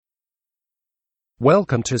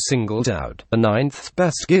Welcome to Singled Out, the 9th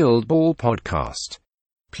Best Guild Ball podcast.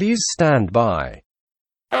 Please stand by.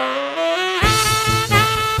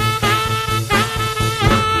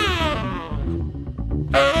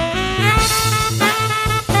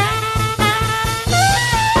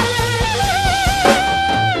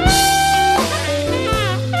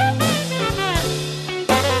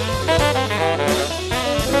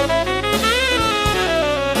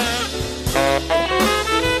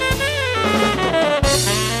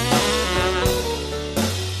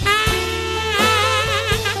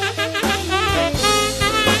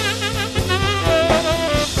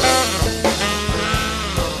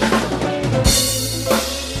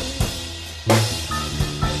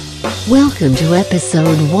 Welcome to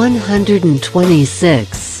episode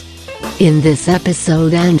 126. In this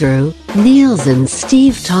episode, Andrew, Niels and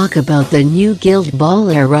Steve talk about the new Guild Ball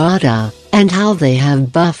errata, and how they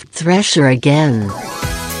have buffed Thresher again.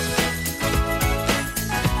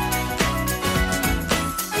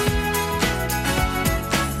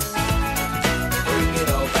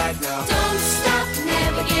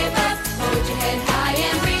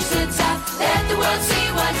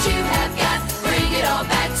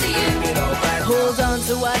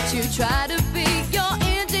 Try to be your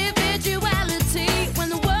individuality when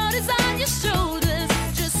the world is on your shoulders.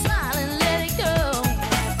 Just smile and let it go.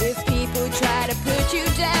 If people try to put you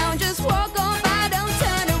down, just walk on by, don't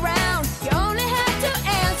turn around. You only have to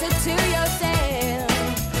answer to yourself.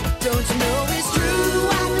 Don't you know it's true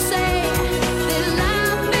what they say, that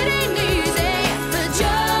life it ain't easy, but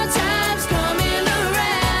your time's coming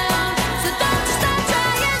around. So don't you stop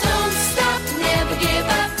trying, don't stop, never give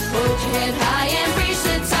up. Hold your head high and reach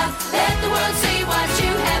the top. Let the world see what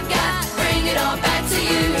you have got. Bring it all back to you.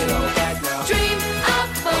 Dream of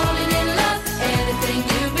falling in love. Anything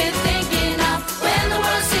you've been thinking of. When the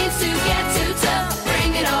world seems to get too tough,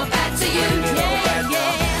 bring it all back to you. Yeah,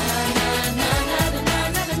 yeah.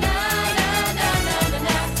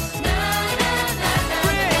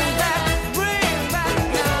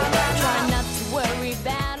 Try not to worry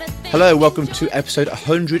about a thing. Hello, welcome to episode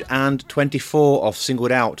 124 of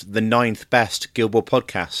Singled Out, the 9th Best Guild Ball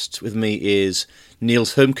podcast. With me is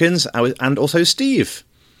Niels Humpkins and also Steve.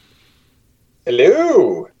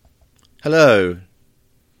 Hello. Hello.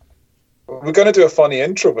 We're going to do a funny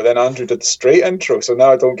intro, but then Andrew did the straight intro, so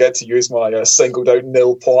now I don't get to use my singled out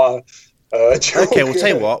nil point joke. Okay, we'll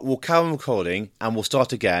tell you what, we'll carry on recording and we'll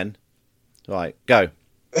start again. Right, go.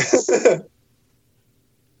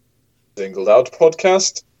 Singled out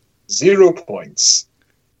podcast, 0 points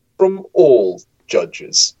from all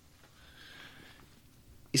judges.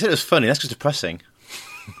 You said it was funny, that's just depressing.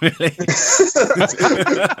 Really?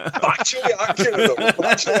 Actually accurate, though.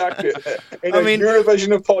 Actually accurate. In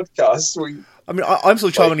Eurovision of podcasts, I'm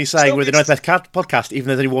still charmingly saying we're the 9th Best podcast, even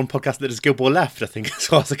though there's only one podcast that has Guild Ball left, I think, as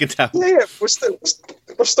far as I can tell. Yeah, we're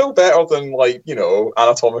still better than,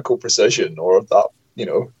 Anatomical Precision or that,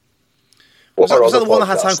 Was that the one that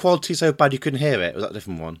had sound quality so bad you couldn't hear it? Was that a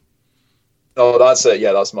different one? Oh, that's it.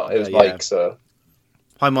 Yeah, that's Mike. It was Mike's.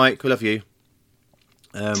 Hi, Mike. We love you.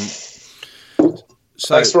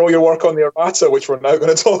 Thanks for all your work on the errata, which we're now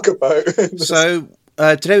going to talk about. So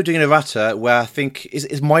today we're doing an errata where I think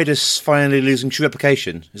is Midas finally losing true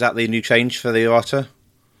replication. Is that the new change for the errata?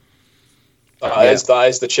 That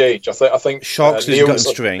is the change. I think Sharks losing gut and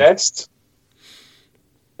string. Guest.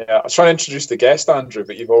 Yeah, I was trying to introduce the guest, Andrew,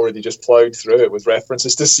 but you've already just ploughed through it with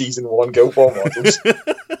references to Season 1 Guild Ball models.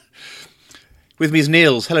 With me is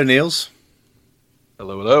Niels. Hello, Niels.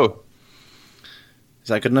 Hello. Is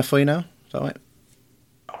that good enough for you now? Is that right?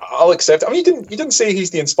 I'll accept. I mean, you didn't say he's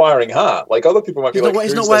the inspiring hat. Like other people might be like,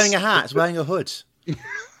 he's not wearing a hat. He's wearing a hood.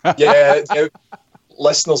 Yeah,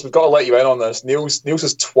 listeners, we've got to let you in on this. Niels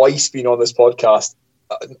has twice been on this podcast.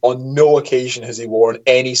 On no occasion has he worn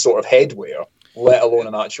any sort of headwear, let alone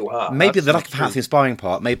an actual hat. Maybe the lack of hat's the inspiring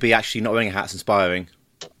part. Maybe actually not wearing a hat's inspiring.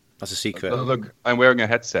 That's a secret. Look, I'm wearing a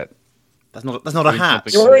headset. That's not a hat.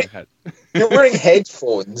 You're wearing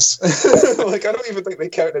headphones. I don't even think they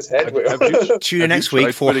count as headwear. Tune in next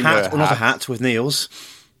week for Hat or Not a Hat with Niels.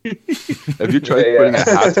 Have you tried putting a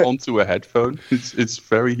hat onto a headphone? It's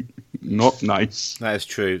very not nice. That is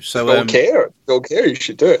true. So don't care. You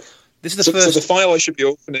should do it. This is the first. So the file I should be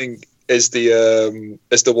opening is the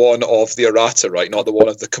one of the errata, right? Not the one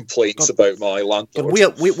of the complaints about my landlord. We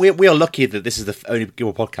are lucky that this is the only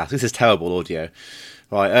Guild Ball podcast. This is terrible audio.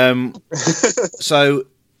 Right. So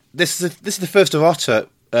this is the first errata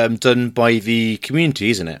done by the community,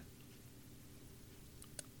 isn't it?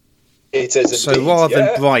 It is. So indeed, rather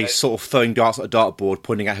yeah. than Bryce sort of throwing darts at a dartboard,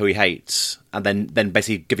 pointing out who he hates, and then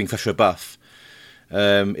basically giving Thresher a buff,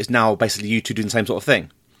 it's now basically you two doing the same sort of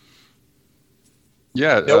thing.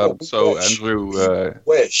 Yeah. No, So wish. Andrew,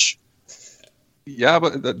 Wish. yeah,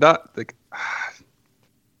 but that like,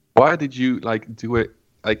 why did you like do it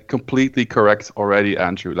like completely correct already,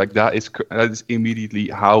 Andrew? Like that is immediately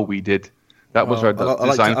how we did. That was our I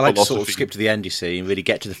design like to philosophy. sort of skip to the end, you see, and really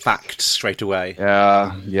get to the facts straight away.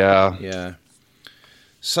 Yeah. Yeah.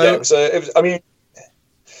 So, Yeah, so it was, I mean,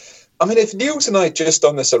 if Niels and I had just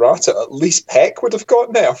done this errata, at least Peck would have got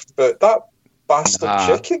nerfed, but that bastard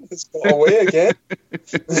chicken has got away again.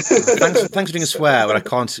 thanks for doing a swear when I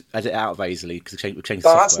can't edit it out very easily because we changed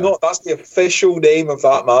the software. That's the official name of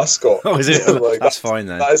that mascot. Oh, is it? Like, that's fine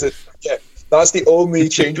then. That is it. Yeah. That's the only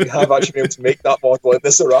change we have actually been able to make that model in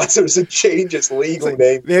this errata is to change its legal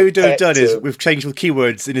name. The only we've done Peck is to- we've changed the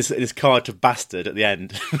keywords in his card to bastard at the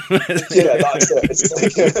end. Yeah, that's it.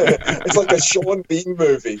 It's like a Sean Bean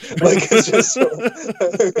movie. Like it's just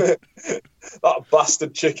that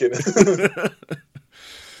bastard chicken.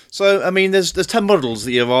 So, I mean, there's 10 models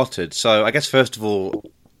that you've altered. So, I guess first of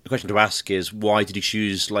all, the question to ask is why did you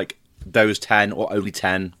choose like those 10 or only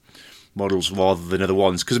 10 models rather than other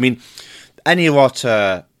ones? Because I mean, any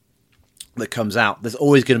errata that comes out, there's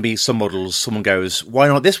always going to be some models. Someone goes, "Why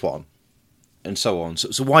not this one?" and so on.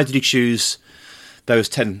 So why did you choose those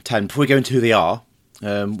 10? Before we go into who they are,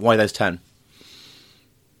 why those 10?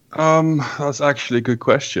 That's actually a good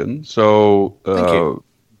question. So, Thank you.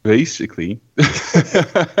 basically,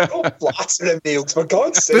 Don't flatter him, Niels, for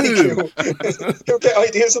God's sake. He'll get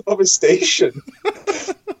ideas above his station.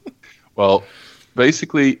 well,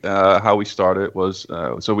 basically, how we started was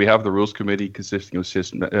so we have the rules committee consisting of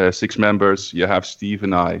 6 members. You have Steve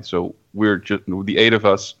and I. So we're just the 8 of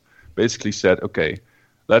us. Basically said, okay,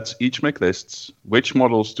 let's each make lists. Which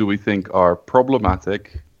models do we think are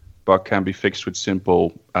problematic, but can be fixed with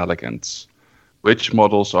simple elegance? Which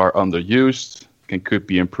models are underused and could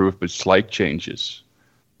be improved with slight changes?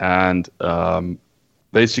 And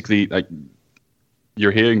basically, like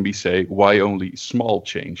you're hearing me say, why only small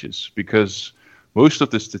changes? Because most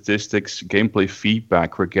of the statistics, gameplay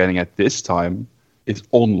feedback we're getting at this time is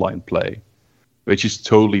online play, which is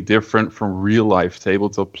totally different from real-life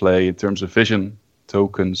tabletop play in terms of vision,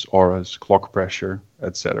 tokens, auras, clock pressure,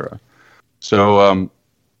 etc. So,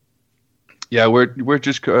 yeah, we're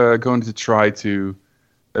just going to try to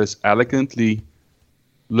as elegantly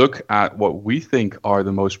look at what we think are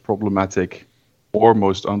the most problematic or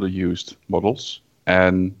most underused models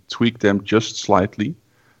and tweak them just slightly,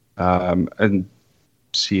 and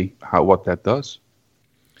see what that does.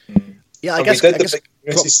 Yeah, I So guess. we did the big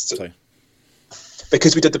community Sorry.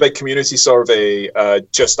 because we did the big community survey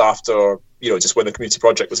just after, just when the community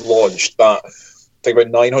project was launched, that I think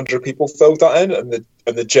about 900 people filled that in,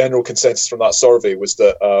 and the general consensus from that survey was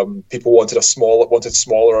that people wanted smaller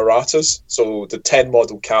erratas. So the 10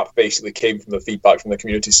 model cap basically came from the feedback from the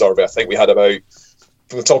community survey. I think we had about,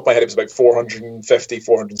 from the top of my head, it was about 450,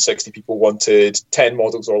 460 people wanted 10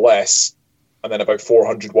 models or less, and then about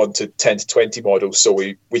 400 wanted 10 to 20 models. So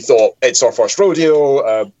we thought it's our first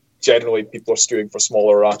rodeo. Generally, people are skewing for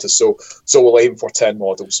smaller erratas, so we'll aim for 10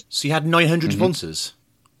 models. So you had 900 sponsors.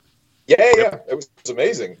 Yeah, it was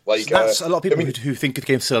amazing. Like So that's a lot of people who think the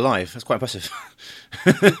game's still alive. That's quite impressive.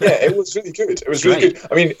 yeah, it was really good. It was really good.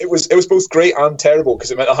 I mean, it was both great and terrible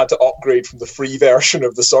because it meant I had to upgrade from the free version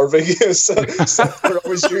of the survey software I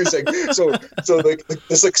was using. So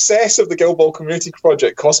the success of the Guild Ball community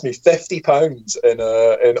project cost me £50 in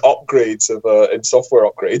upgrades in software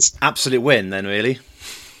upgrades. Absolute win, then, really.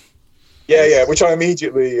 Yeah, which I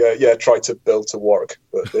immediately tried to build to work,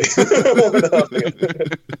 but they weren't having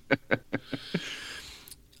it.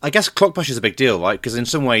 I guess clock pressure is a big deal, right? Because in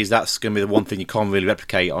some ways, that's going to be the one thing you can't really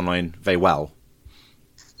replicate online very well.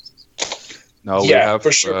 No, Yeah, we have,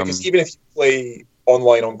 for sure. Because even if you play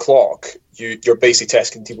online on clock, you're basically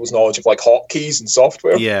testing people's knowledge of like hotkeys and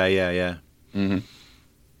software. Yeah. Mm-hmm.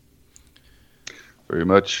 Very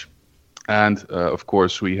much. And of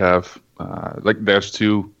course, we have there's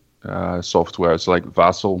 2 softwares like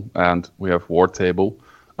Vassal, and we have Wartable.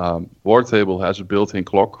 Wartable has a built-in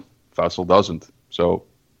clock. Vassal doesn't. So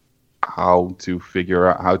how to figure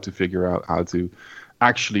out how to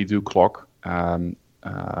actually do clock?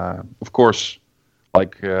 Of course,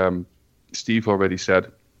 like Steve already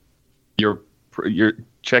said, you're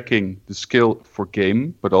checking the skill for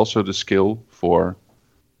game, but also the skill for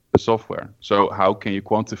the software. So how can you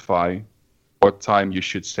quantify what time you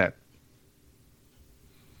should set?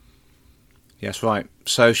 Yes, right.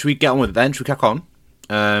 So should we get on with it then? Should we crack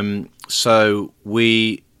on? So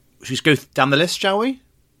we should just go down the list, shall we?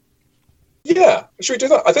 Yeah, should we do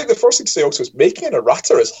that? I think the first thing to say also is making an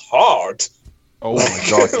errata is hard. Oh my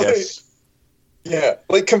god, yes. Yeah,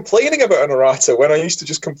 like complaining about an errata when I used to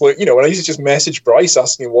just complain, when I used to just message Bryce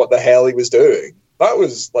asking what the hell he was doing. That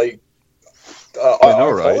was like, I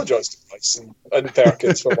apologise to Bryce and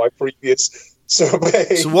Perkins for my previous sort of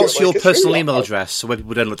behaviour. So what's your it's personal really email hard. address? So when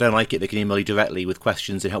people don't like it, they can email you directly with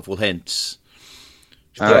questions and helpful hints.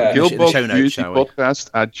 Yeah. In the show notes, shall we?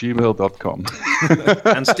 Guildboxbeautypodcast@gmail.com.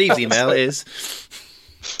 And Steve's email is...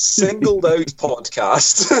 Singled out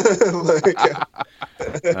podcast.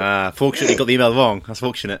 Fortunately, got the email wrong. That's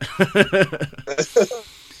fortunate.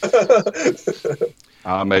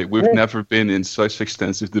 Mate, we've never been in such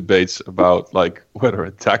extensive debates about like whether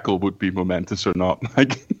a tackle would be momentous or not.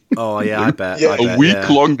 Like, Oh, yeah, I bet. Yeah. a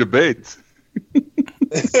week-long debate.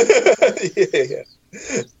 Yeah.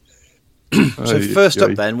 So first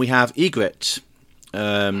up then, we have Egret.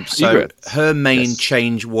 Egret. Her main Yes.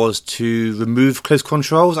 change was to remove close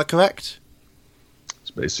control, is that correct?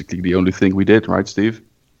 It's basically the only thing we did, right, Steve?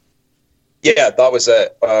 Yeah, that was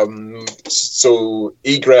it. So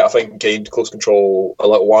Egret, I think, gained close control a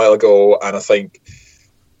little while ago, and I think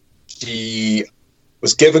he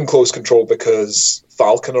was given close control because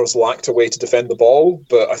Falconers lacked a way to defend the ball.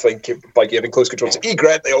 But I think by giving close control to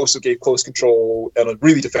Egret, they also gave close control in a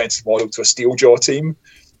really defensive model to a Steeljaw team,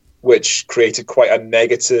 which created quite a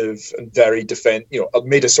negative and very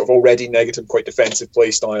made a sort of already negative, quite defensive play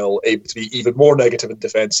style able to be even more negative and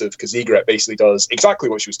defensive, because Egret basically does exactly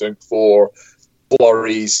what she was doing before: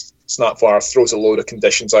 flurries, snapfire, throws a load of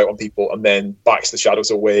conditions out on people, and then backs the shadows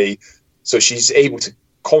away. So she's able to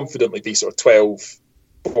confidently be sort of 12,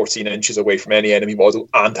 14 inches away from any enemy model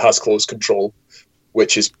and has close control,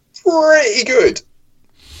 which is pretty good.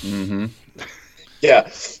 Mm-hmm. Yeah,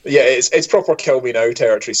 it's proper kill me now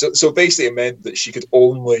territory. So basically it meant that she could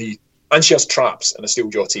only, and she has traps in a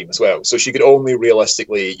Steeljaw team as well, so she could you're only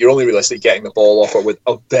realistically getting the ball off her with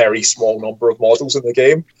a very small number of models in the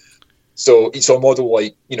game. So a model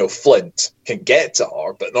like, Flint can get to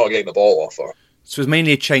her, but not getting the ball off her. So it was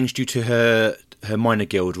mainly a change due to her minor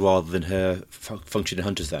guild rather than her function in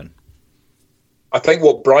Hunters then? I think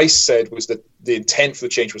what Bryce said was that the intent for the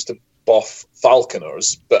change was to buff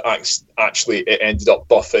Falconers, but actually it ended up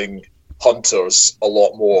buffing Hunters a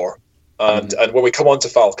lot more. And when we come on to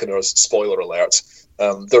Falconers, spoiler alert,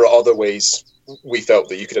 there are other ways we felt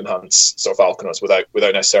that you could enhance sort of Falconers without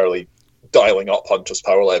necessarily dialing up Hunters'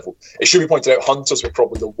 power level. It should be pointed out, Hunters were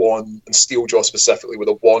probably the one, and Steeljaw specifically, were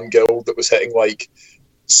the one guild that was hitting like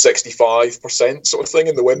 65% sort of thing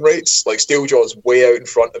in the win rates. Like, Steeljaw is way out in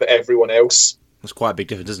front of everyone else. That's quite a big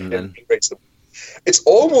difference, isn't it, then? It's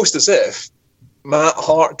almost as if Matt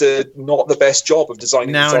Hart did not the best job of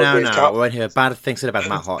designing the third wave No. cap. We won't hear bad things said about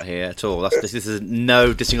Matt Hart here at all. This is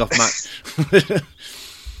no dissing off Matt.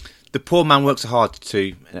 The poor man works hard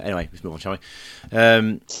too. Anyway, let's move on, shall we?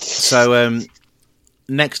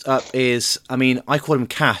 Next up is, I call him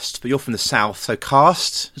Cast, but you're from the south, so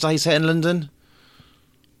Cast, is that how you say it in London?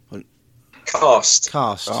 Cast.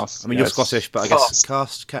 You're yes. Scottish, but I guess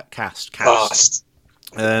Cast.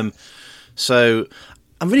 So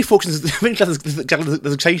I'm really fortunate. I'm really glad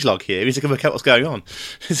there's a change log here. It means I can work out what's going on.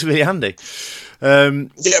 It's really handy. Yeah,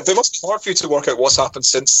 but it must be hard for you to work out what's happened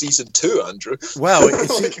since season 2, Andrew. Well,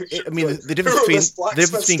 the difference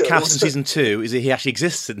between Cast and season 2 is that he actually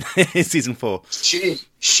exists in season 4. She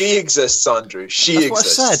exists, Andrew. That's what I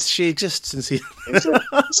said. She exists in season.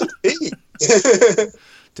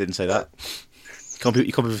 Didn't say that. You can't be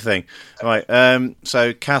the thing. Right.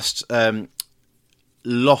 So Cast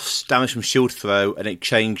lost damage from shield throw, and it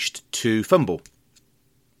changed to fumble.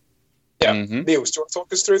 Yeah. Mm-hmm. Neil, do you want to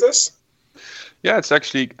talk us through this? Yeah, it's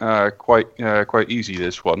actually quite easy,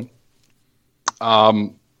 this one.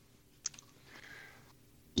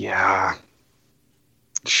 Yeah,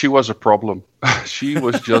 she was a problem. She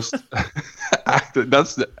was just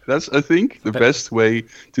that's I think the best way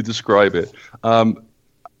to describe it.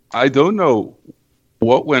 I don't know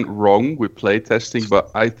what went wrong with playtesting, but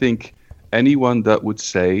I think anyone that would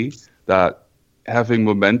say that having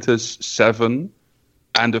Momentous 7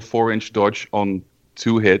 and a 4-inch dodge on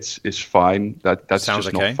 2 hits is fine. That's Sounds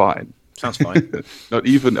just okay. not fine. Sounds fine. not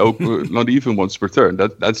even once per turn.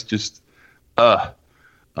 That's just But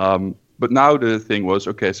now the thing was,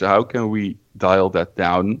 okay, so how can we dial that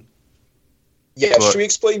down? Yeah, should we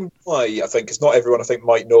explain why? I think, because not everyone,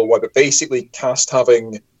 might know why, but basically Cast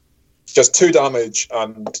having just 2 damage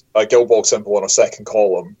and a Guild Ball symbol on a second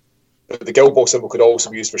column. The Guild Ball symbol could also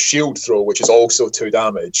be used for shield throw, which is also 2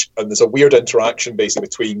 damage. And there's a weird interaction basically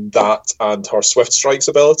between that and her Swift Strikes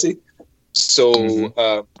ability.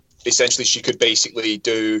 So essentially she could basically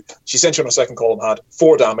she essentially on her second column had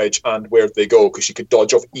 4 damage and Where'd They Go, because she could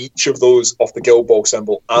dodge off each of those off the Guild Ball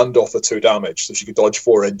symbol and off the 2 damage. So she could dodge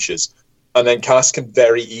 4 inches. And then Cass can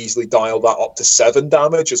very easily dial that up to 7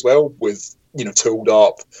 damage as well with, tooled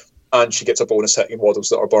up. And she gets a bonus hitting models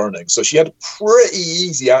that are burning. So she had pretty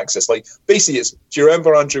easy access. Like, basically, do you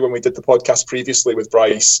remember, Andrew, when we did the podcast previously with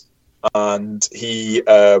Bryce, and he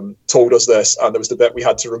told us this, and there was the bit we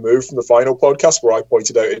had to remove from the final podcast where I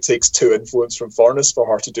pointed out it takes 2 influence from Furnace for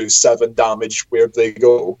her to do 7 damage where they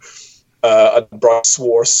go. And Bryce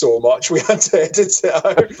swore so much we had to edit it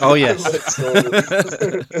out. Oh, yes.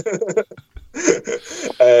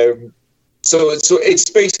 So it's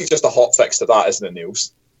basically just a hot fix to that, isn't it,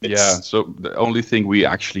 Niels? So the only thing we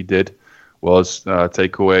actually did was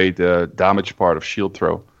take away the damage part of shield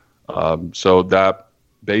throw. So that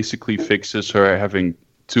basically fixes her having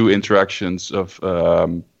 2 interactions of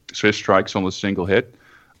Swift Strikes on a single hit.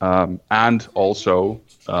 And also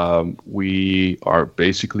we are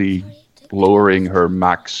basically lowering her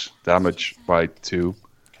max damage by 2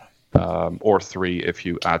 or 3 if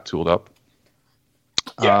you add tooled up.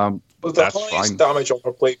 But the highest damage on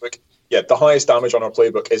her playbook... Yeah, the highest damage on her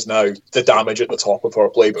playbook is now the damage at the top of her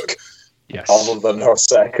playbook. Yes. Other than her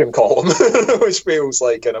second column, which feels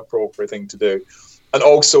like an appropriate thing to do. And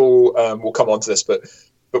also, we'll come on to this, but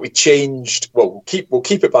we changed... Well, we'll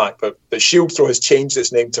keep it back, but the Shield Throw has changed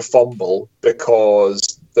its name to Fumble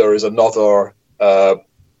because there is another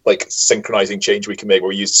synchronizing change we can make where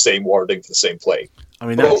we use the same wording for the same play. I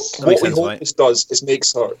mean, what we hope this does is make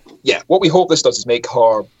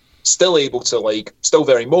her still able to still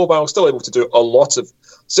very mobile, still able to do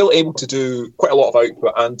quite a lot of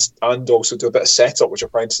output and also do a bit of setup, which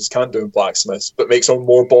apprentices can't do in blacksmiths, but makes her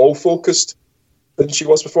more ball focused than she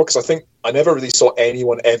was before. Because I think I never really saw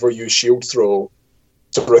anyone ever use shield throw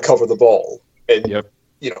to recover the ball in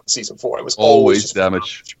season 4. It was always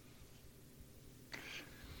damage.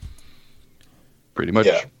 Pretty much.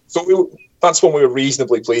 Yeah. So that's one we were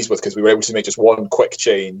reasonably pleased with because we were able to make just one quick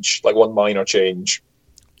change, one minor change.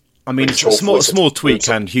 I mean, it's a small tweak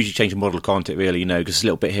can hugely change the model, can't it, really? Because a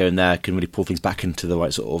little bit here and there can really pull things back into the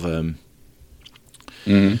right sort of... I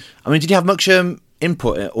mean, did you have much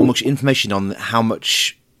input or much information on how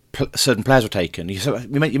much certain players were taken? You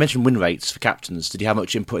mentioned win rates for captains. Did you have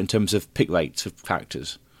much input in terms of pick rates for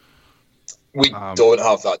characters? We don't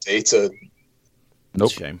have that data.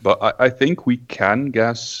 Nope. But I think we can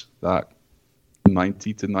guess that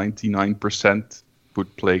 90 to 99%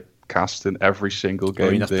 would play Castan every single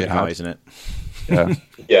game. That's pretty high, isn't it? Yeah.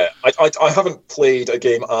 Yeah. I haven't played a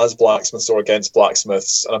game as blacksmiths or against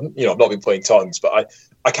blacksmiths, and I've not been playing tons, but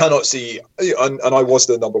I cannot see, and I was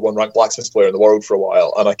the number 1 ranked blacksmiths player in the world for a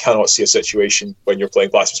while, and I cannot see a situation when you're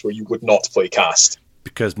playing blacksmiths where you would not play cast.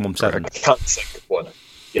 Because Mom 7. I can't think of one.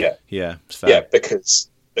 Yeah. Yeah, it's fair. Yeah, because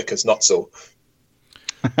not so.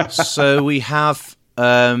 So we have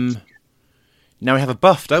now we have a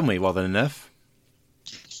buff, don't we, rather than a nerf?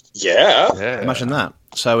 Yeah. Imagine that.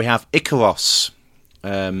 So we have Icaros.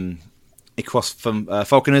 Icaros from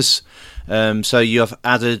Falconers. So you have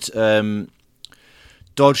added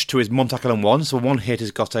dodge to his Mom Tackle on 1. So 1 hit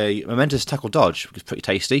has got a momentous tackle dodge, which is pretty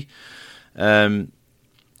tasty.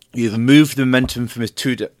 You've removed the momentum from his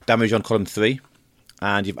 2 damage on column 3.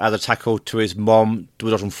 And you've added tackle to his Mom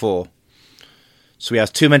double dodge on 4. So he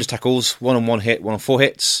has 2 momentous tackles, 1 on 1 hit, 1 on 4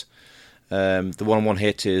 hits. The 1 on 1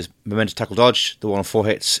 hit is momentous tackle dodge. The 1 on 4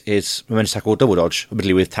 hits is momentous tackle double dodge,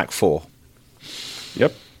 admittedly with tack 4.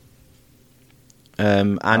 Yep.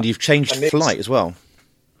 And you've changed flight as well.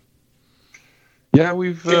 Yeah,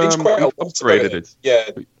 we've upgraded it. Yeah.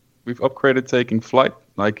 We've upgraded taking flight.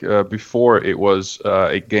 Before it was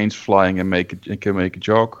it gains flying and can make a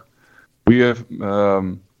jog. We have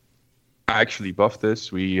actually buffed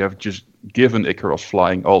this. We have just given Icaros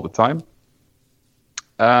flying all the time.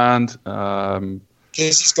 And because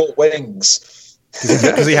he's got wings.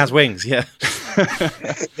 Because he has wings, yeah.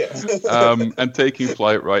 And taking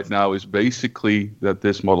flight right now is basically that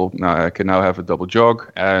this model can now have a double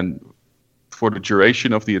jog, and for the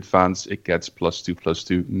duration of the advance, it gets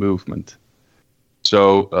 +2/+2 movement.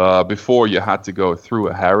 So before you had to go through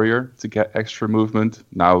a Harrier to get extra movement.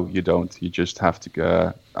 Now you don't. You just have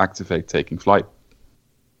to activate taking flight.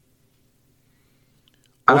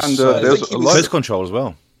 And there's a lot close control as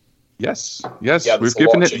well. Yes. Yeah, we've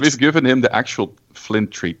given him the actual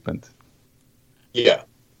Flint treatment. Yeah.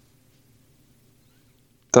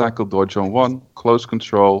 Tackle dodge on 1, close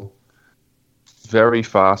control, very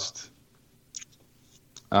fast.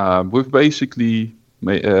 We've basically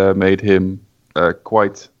made him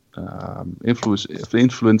quite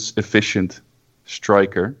influence efficient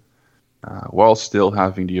striker, while still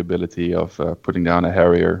having the ability of putting down a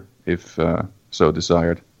Harrier if so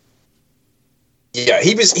desired. Yeah,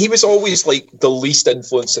 he was always like the least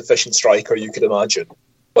influence efficient striker you could imagine.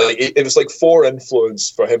 Like it was like 4 influence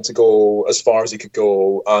for him to go as far as he could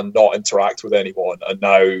go and not interact with anyone. And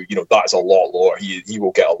now, that is a lot lower. He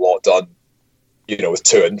will get a lot done. With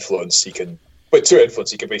 2 influence, he can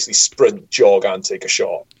basically sprint, jog, and take a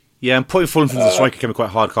shot. Yeah, and putting full influence on the striker can be quite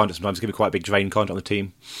hard, can't it? Sometimes it can be quite a big drain, can't it, on the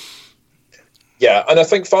team? Yeah, and I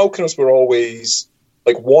think Falconers were always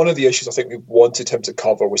like one of the issues I think we wanted him to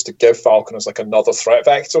cover was to give Falconers like another threat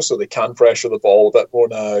vector so they can pressure the ball a bit more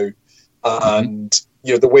now. And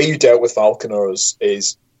the way you dealt with Falconers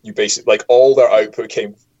is you basically like all their output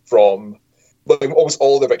came from almost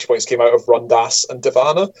all their victory points came out of Rundas and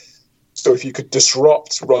Divana. So if you could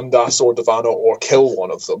disrupt Rundas or Divana or kill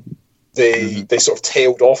one of them, they sort of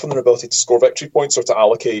tailed off in their ability to score victory points or to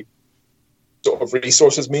allocate sort of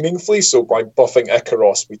resources meaningfully. So by buffing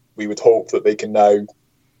Icaros, we would hope that they can now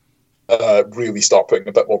really start putting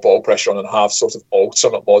a bit more ball pressure on and have sort of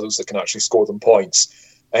alternate models that can actually score them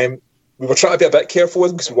points. We were trying to be a bit careful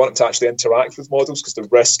with them because we want them to actually interact with models, because the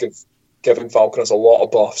risk of giving Falconers a lot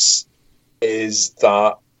of buffs is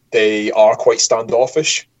that they are quite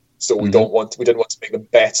standoffish. So we didn't want to make them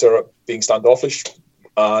better at being standoffish.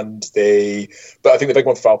 But I think the big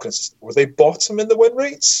one for Falconers, were they bottom in the win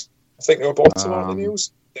rates? I think they were bottom on the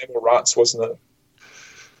news. They were Rats, wasn't it?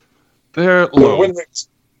 They're low.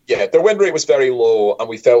 Their win rate was very low, and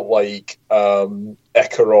we felt like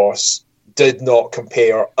Icaros did not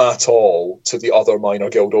compare at all to the other minor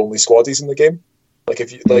guild only squaddies in the game. Like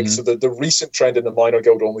so the recent trend in the minor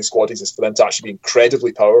guild only squaddies is for them to actually be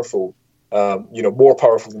incredibly powerful. More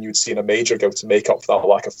powerful than you'd see in a major guild to make up for that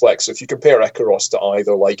lack of flex. So if you compare Icaros to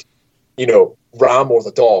either Ram or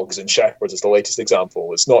the Dogs in Shepherds as the latest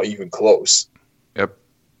example, it's not even close. Yep.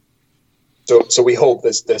 So we hope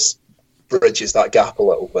this bridges that gap a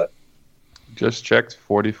little bit. Just checked,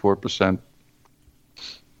 44%.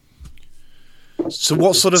 So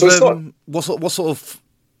what sort of what sort of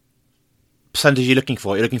percentage are you looking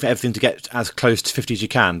for? You're looking for everything to get as close to 50 as you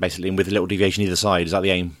can, basically, and with a little deviation either side. Is that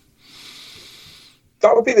the aim?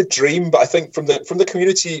 That would be the dream, but I think from the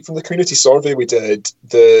community survey we did,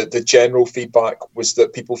 the general feedback was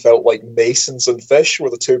that people felt like Masons and Fish were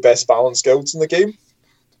the 2 best balanced guilds in the game.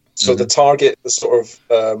 So the target, the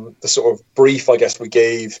sort of brief, I guess, we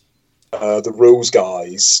gave the rules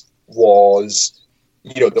guys was,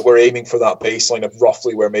 that we're aiming for that baseline of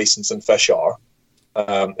roughly where Masons and Fish are.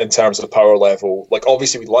 In terms of power level, like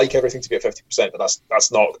obviously we'd like everything to be at 50%, but that's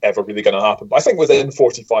not ever really going to happen. But I think within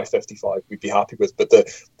 45-55 we'd be happy with. But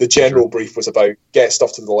the general brief was about get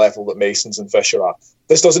stuff to the level that Masons and Fish are at.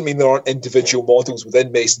 This doesn't mean there aren't individual models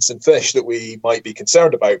within Masons and Fish that we might be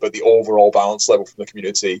concerned about, but the overall balance level from the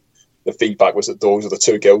community, the feedback was that those are the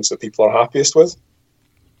 2 guilds that people are happiest with.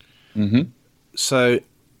 So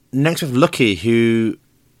next we have Lucky, who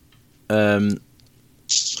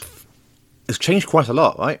has changed quite a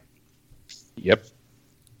lot, right? Yep.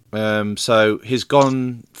 So he's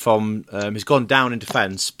gone down in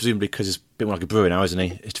defence, presumably because he's a bit more like a brewer now, isn't he?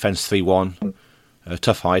 His defence 3-1,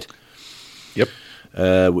 tough hide. Yep.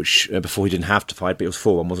 Which before he didn't have tough hide, but it was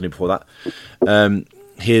 4-1, wasn't he? Before that,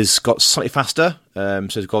 he's got slightly faster. So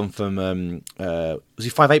he's gone from was he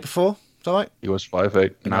 5'8" before? Is that right? He was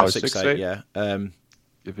 5'8", and now he's 6'8". Yeah.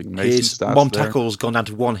 Giving Mason his stats bomb there. tackle's gone down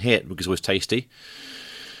to 1 hit, which is always tasty.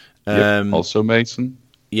 Yep, also Mason.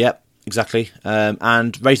 Yep, exactly.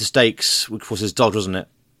 And Raise the Stakes, which was his dodge, wasn't it?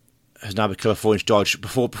 Has now become a 4-inch dodge.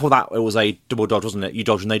 Before that, it was a double dodge, wasn't it? You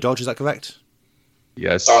dodge and they dodge, is that correct?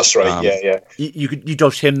 Yes. That's right, yeah. You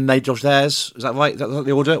dodged him and they dodged theirs, is that right? Is that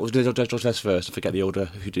the order? Or did they dodge theirs first? I forget the order,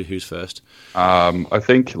 who's first. I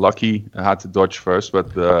think Lucky had to dodge first,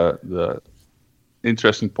 but the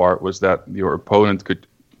interesting part was that your opponent could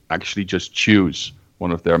actually just choose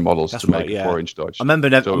one of their models to make a 4-inch dodge. I remember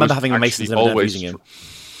having a Mason's and never using him.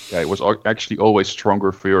 Yeah, it was actually always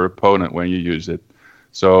stronger for your opponent when you use it.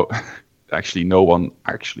 So actually, no one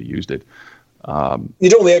actually used it.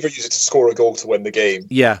 You'd only ever use it to score a goal to win the game.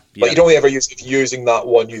 Yeah. But you'd only ever use it if using that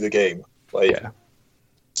won you the game.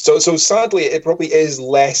 So sadly, it probably is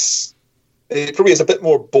less. It probably is a bit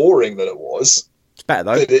more boring than it was. It's better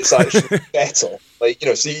though. But it's actually better.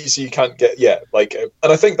 So you can't get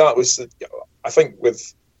and I think that was. I think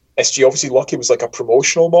with SG, obviously Lucky was like a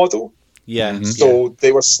promotional model. Yeah. So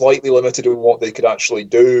they were slightly limited in what they could actually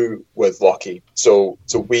do with Lucky. So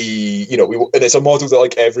we and it's a model that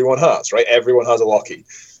like everyone has, right? Everyone has a Lucky.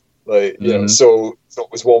 So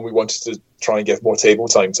it was one we wanted to try and give more table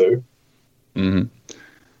time to.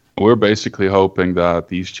 We're basically hoping that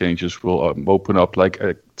these changes will open up like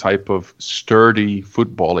a type of sturdy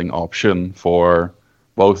footballing option for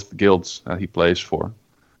both guilds that he plays for.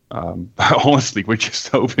 Honestly, we're just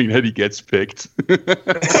hoping that he gets picked.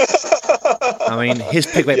 I mean, his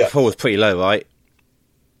pick rate before was pretty low, right?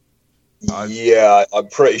 Yeah, I'm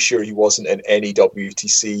pretty sure he wasn't in any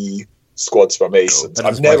WTC squads for Masons. that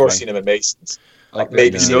I've doesn't never surprise me. seen him in Masons. Like,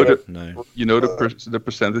 Maybe you seen know him. No. You know the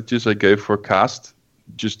percentages I gave for cast?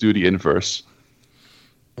 Just do the inverse.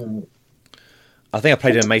 I think I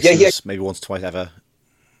played him in Masons maybe once, twice ever.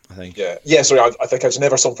 I think. Yeah. Sorry, I think I was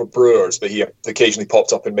never some for Brewers, but he occasionally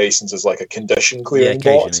popped up in Masons as like a condition clearing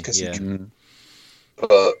bot. Occasionally,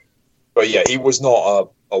 But yeah, he was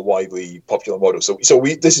not a widely popular model. So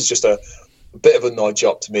this is just a bit of a nudge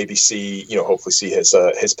up to maybe see, hopefully see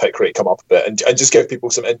his pick rate come up a bit and just give people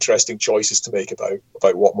some interesting choices to make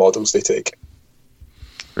about what models they take.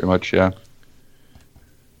 Pretty much, yeah.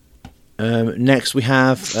 Next we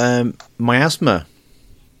have Miasma.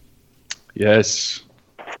 Yes.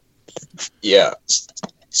 Yeah.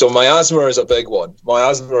 So Miasma is a big one.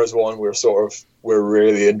 Miasma is one we're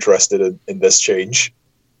really interested in this change.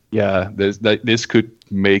 Yeah, this could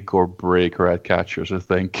make or break rat catchers, I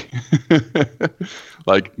think.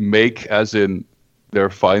 Like, make as in they're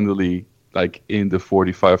finally like in the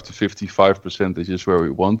 45 to 55% is where we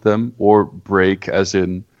want them, or break as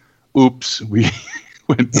in, oops, we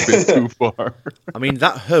went a bit too far. I mean,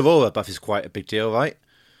 her aura buff is quite a big deal, right?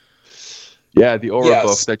 Yeah, the aura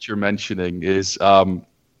buff that you're mentioning is,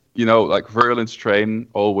 like Virulence Train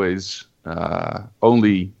always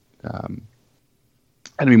only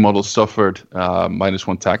enemy models suffered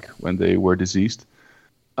 -1 tack when they were diseased.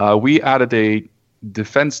 We added a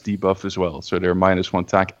defense debuff as well, so they're -1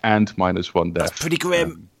 tack and -1 death. That's pretty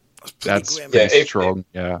grim. That's grim. pretty strong,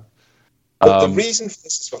 yeah. The reason for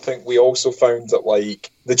this is I think we also found that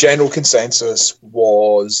like the general consensus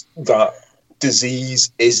was that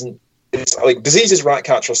disease disease is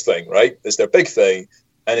Ratcatcher's thing, right? It's their big thing,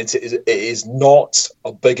 and it is not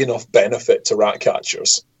a big enough benefit to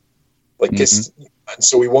Ratcatchers. And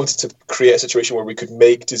so we wanted to create a situation where we could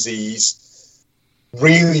make disease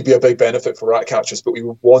really be a big benefit for Ratcatchers, but we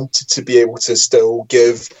wanted to be able to still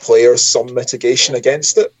give players some mitigation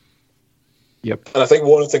against it. Yep. And I think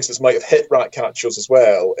one of the things that might have hit Ratcatchers as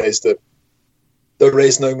well is that there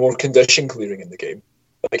is now more condition clearing in the game.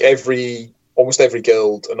 Like almost every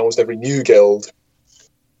guild and almost every new guild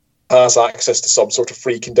has access to some sort of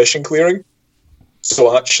free condition clearing.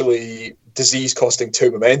 So actually, disease costing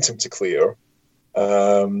 2 momentum to clear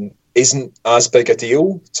isn't as big a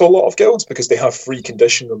deal to a lot of guilds because they have free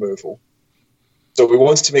condition removal. So we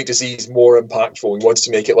wanted to make disease more impactful. We wanted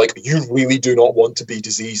to make it like, you really do not want to be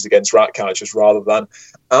diseased against Ratcatchers, rather than,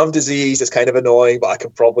 I'm diseased, it's kind of annoying, but I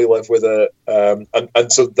can probably live with it.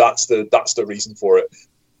 And so that's the reason for it.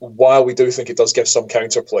 While we do think it does give some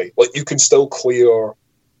counterplay, like you can still clear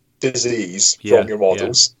disease from your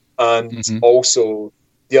models. And also,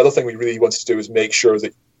 the other thing we really wanted to do is make sure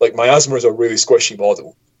that, like, Miasma is a really squishy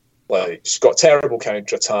model. Like, she's got terrible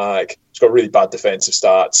counter-attack, she's got really bad defensive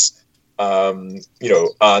stats, and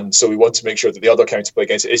so we want to make sure that the other counterplay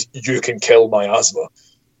against it is you can kill Miasma.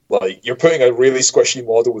 Like, you're putting a really squishy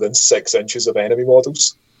model within 6 inches of enemy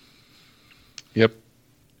models. Yep.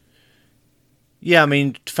 Yeah, I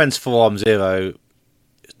mean, defense forearm 0,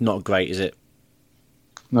 not great, is it?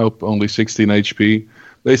 Nope, only 16 HP.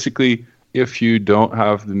 Basically, if you don't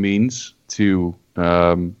have the means to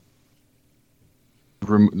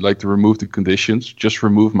remove the conditions, just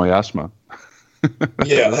remove Miasma.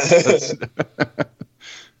 Yeah.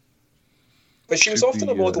 But she was often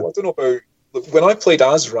a model, I don't know about, when I played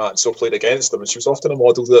as Rats or played against them, she was often a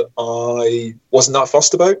model that I wasn't that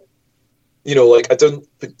fussed about. There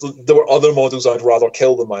were other models I'd rather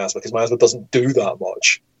kill than Miasma, because Miasma doesn't do that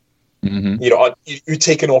much. Mm-hmm. You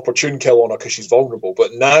take an opportune kill on her because she's vulnerable,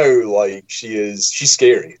 but now, like, she's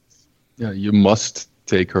scary. Yeah, you must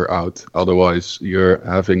take her out, otherwise you're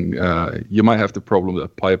having you might have the problem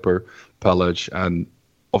that Piper, Pelage, and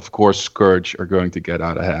of course Scourge are going to get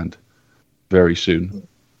out of hand very soon.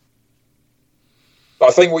 But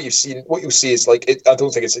I think what you'll see is, like, I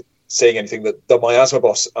don't think it's saying anything that the Miasma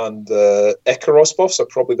buffs and the Icaros buffs are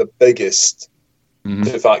probably the biggest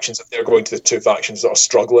two factions, if they're going to the two factions that are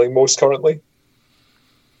struggling most currently.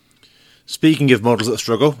 Speaking of models that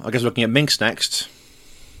struggle, I guess we're looking at Minx next.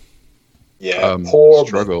 Yeah, poor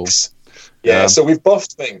struggle. Minx. Yeah, so we've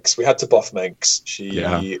buffed Minx. We had to buff Minx.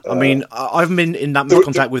 I mean, I haven't been in that much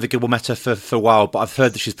contact with the Guild War meta for a while, but I've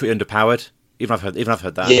heard that she's pretty underpowered. Even I've heard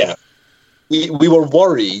that. Yeah. We were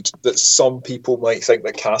worried that some people might think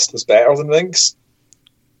that Cast was better than Minx.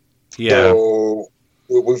 Yeah. So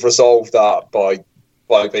we've resolved that by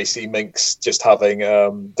basically Minx just having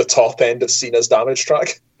the top end of Cena's damage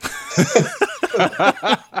track.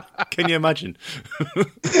 Can you imagine?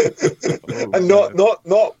 And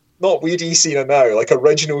not not weedy Cena now, like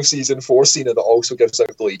original season 4 Cena that also gives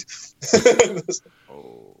out bleed.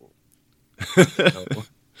 Oh.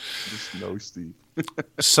 No, Steve.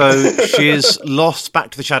 So she is lost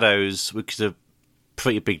back to the shadows, which is a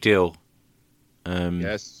pretty big deal.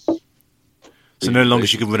 Yes. So no longer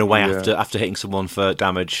she can run away Yeah. after hitting someone for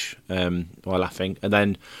damage while laughing. And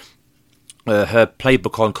then her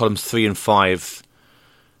playbook on columns 3 and 5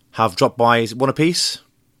 have dropped by one apiece.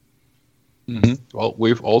 Well,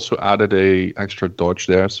 we've also added a extra dodge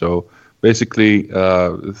there. So basically,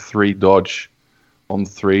 3 dodge on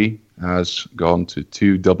 3 has gone to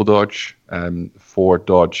 2 double dodge, and 4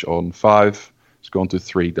 dodge on 5 has gone to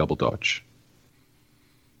 3 double dodge.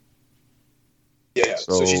 Yeah,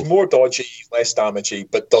 so So- she's more dodgy, less damagey,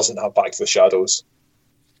 but doesn't have Back to the Shadows.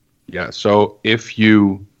 Yeah, so if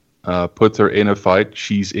you put her in a fight,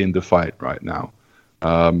 she's in the fight right now.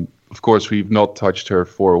 Of course, we've not touched her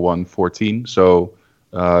 4-1-14, so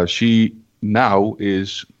she now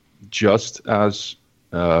is just as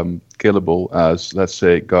killable as, let's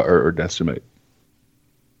say, Gutter or Decimate.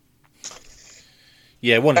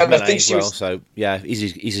 Yeah, one And I melee think as she well. was- So yeah,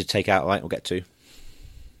 easy to take out. Right, we'll get to.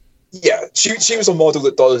 Yeah, she was a model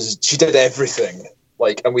that she did everything.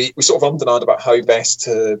 Like, and we sort of ummed and ahed about how best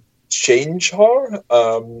to change her.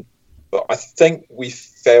 But I think we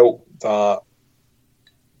felt that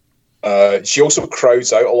she also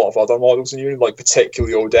crowds out a lot of other models in Union, like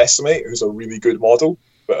particularly Odecimate, who's a really good model,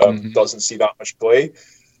 but doesn't see that much play.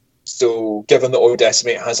 So given that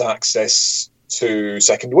Odecimate has access to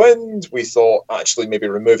Second Wind, we thought actually maybe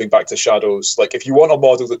removing Back to Shadows, like if you want a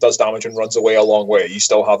model that does damage and runs away a long way, you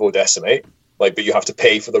still have Odecimate, like, but you have to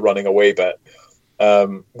pay for the running away bit.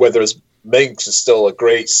 Whereas Minx is still a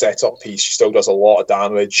great setup piece. She still does a lot of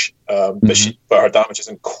damage, but her damage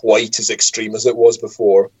isn't quite as extreme as it was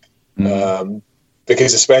before.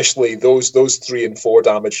 Because especially those 3 and 4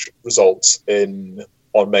 damage results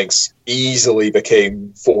on Minx easily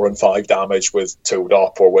became 4 and 5 damage with Tooled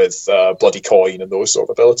Up or with Bloody Coin and those sort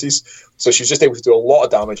of abilities. So she was just able to do a lot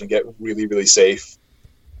of damage and get really, really safe.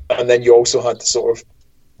 And then you also had to sort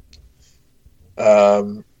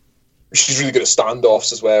of... she's really good at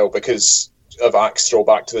standoffs as well because of Axe Throw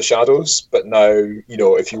Back to the Shadows. But now,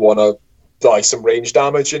 if you want to die some range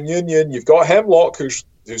damage in Union, you've got Hemlock, who's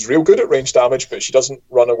real good at range damage, but she doesn't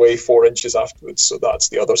run away 4 inches afterwards. So that's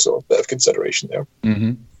the other sort of bit of consideration there.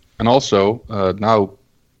 And also, now,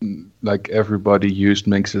 like everybody used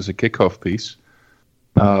Minx as a kickoff piece,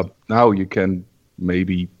 now you can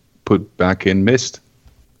maybe put back in Mist.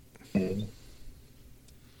 So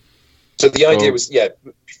the idea was,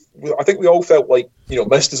 I think we all felt like,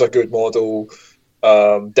 Mist is a good model,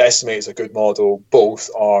 Decimate is a good model. Both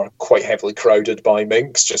are quite heavily crowded by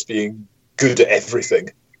Minx, just being good at everything.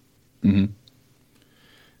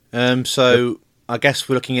 So I guess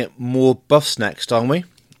we're looking at more buffs next, aren't we?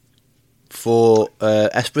 For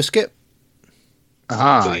S-Brisket.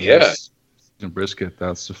 yeah. Yes. Brisket,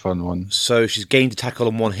 that's a fun one. So she's gained a tackle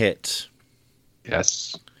on 1 hit.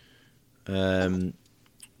 Yes.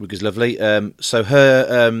 Which is lovely. So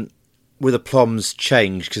her with the plums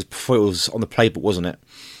changed because before it was on the playbook, wasn't it?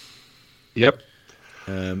 Yep.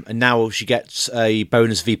 And now she gets a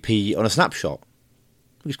bonus VP on a snapshot,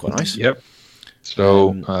 which is quite nice. Yep.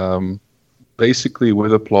 So basically,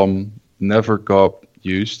 with a plum never got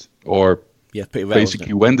used, or Yeah, pretty rare.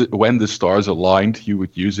 basically when the stars aligned, you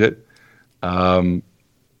would use it.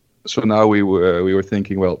 So now we were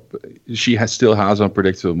thinking, well, she still has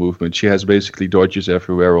unpredictable movement. She has basically dodges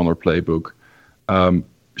everywhere on her playbook.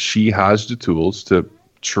 She has the tools to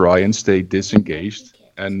try and stay disengaged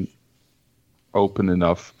and open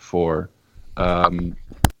enough for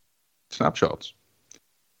snapshots.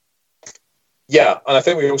 Yeah, and I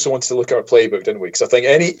think we also wanted to look at our playbook, didn't we? Because I think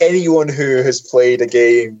anyone who has played a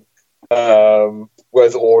game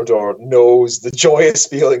with Order knows the joyous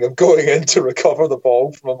feeling of going in to recover the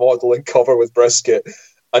ball from a model in cover with Brisket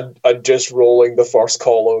and just rolling the first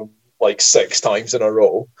column like 6 times in a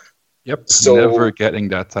row. Yep. So- Never getting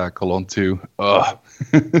that tackle on 2. Ugh.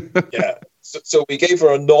 Yeah. So we gave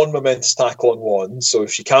her a non-momentous tackle on 1. So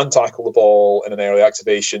if she can tackle the ball in an early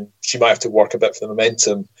activation, she might have to work a bit for the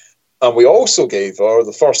momentum. And we also gave her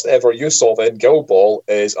the first ever use of in Guild Ball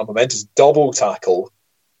is a momentous double tackle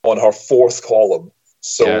on her 4th column.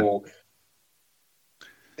 So,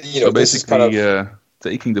 So this is basically, kind of...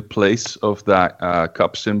 taking the place of that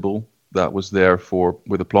cup symbol that was there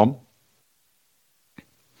with a plum.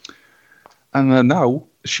 And now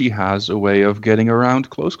she has a way of getting around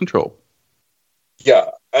close control. Yeah,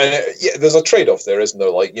 and there's a trade-off there, isn't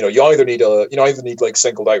there? Like, you either need like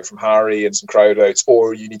singled out from Harry and some crowd outs,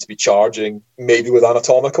 or you need to be charging maybe with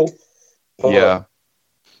anatomical. Yeah.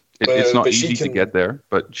 It's not but she easy to can- get there,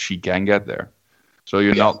 but she can get there. So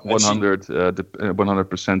you're Yeah, not and she-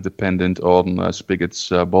 100% dependent on Spigot's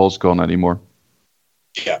balls gone anymore.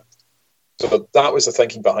 Yeah. So that was the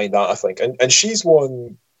thinking behind that, I think. And she's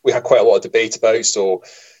one we had quite a lot of debate about. So,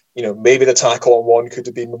 maybe the tackle on one could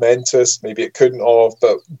have been momentous, maybe it couldn't have,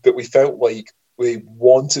 but we felt like we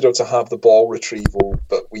wanted her to have the ball retrieval,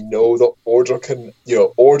 but we know that Order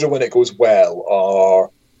Order when it goes well are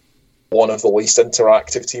one of the least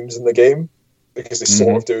interactive teams in the game because they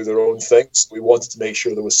sort of do their own things. We wanted to make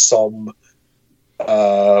sure there was some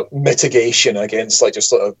mitigation against just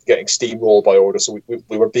sort of getting steamrolled by Order. So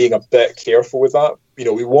we were being a bit careful with that.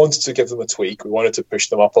 We wanted to give them a tweak. We wanted to push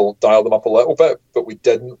them up, dial them up a little bit, but we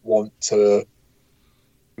didn't want to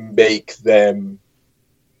make them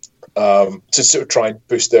to sort of try and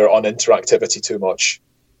boost their uninteractivity too much.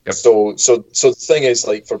 Yep. So the thing is,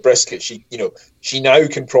 for Brisket, she now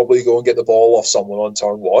can probably go and get the ball off someone on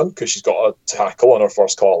turn one because she's got a tackle on her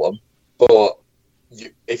first column. But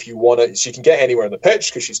if you want to, she can get anywhere in the pitch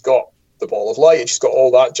because she's got the ball of light and she's got all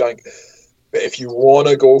that jank. But if you want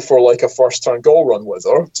to go for a first turn goal run with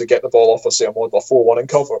her to get the ball off, say, a 4-1 and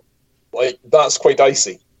cover, that's quite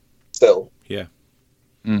dicey still. Yeah.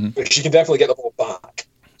 Mm-hmm. But she can definitely get the ball back.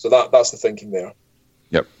 So that's the thinking there.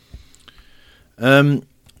 Yep.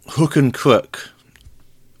 Hook and Crook.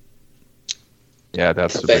 Yeah,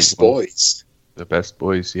 that's The the best big one. boys. The best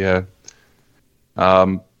boys, yeah.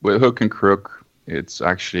 With Hook and Crook, it's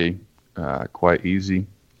actually quite easy.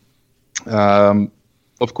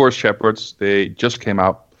 Of course, Shepherds, they just came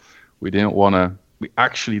out. We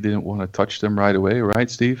actually didn't want to touch them right away, right,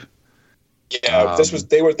 Steve? Yeah,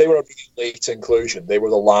 they were a really late inclusion. They were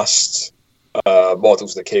the last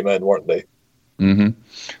models that came in, weren't they? Mm-hmm.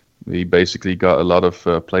 We basically got a lot of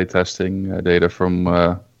playtesting data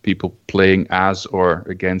from people playing as or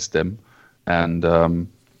against them, and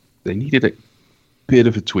they needed a bit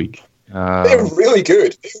of a tweak. They're really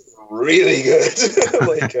good. Really good.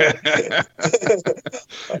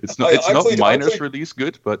 It's not minus release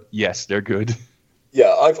good, but yes, they're good.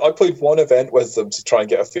 Yeah, I played one event with them to try and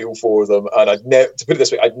get a feel for them, and to put it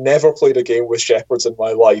this way, I'd never played a game with Shepherds in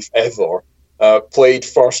my life ever. Played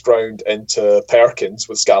first round into Perkins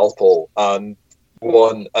with Scalpel and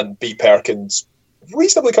won and beat Perkins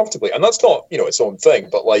reasonably comfortably, and that's not its own thing,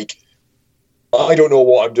 but I don't know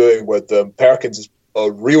what I'm doing with them. Perkins is a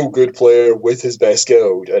real good player with his best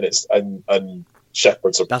guild, and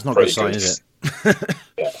Shepherds are That's not a good pretty sign, good. is it?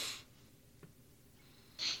 Yeah.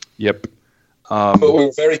 Yep. But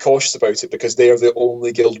we're very cautious about it because they are the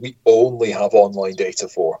only guild we only have online data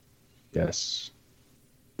for. Yes.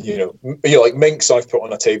 Like Minx, I've put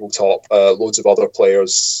on a tabletop. Loads of other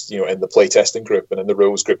players, in the playtesting group and in the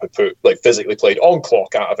rules group, have put physically played on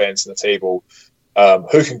clock at events in the table.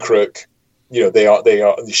 Hook and Crook, they are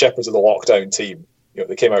the Shepherds of the lockdown team.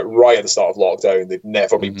 They came out right at the start of lockdown. They've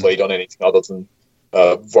never been played on anything other than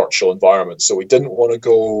virtual environments. So we didn't want to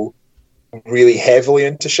go really heavily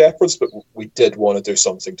into Shepherds, but we did want to do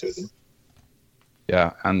something to them.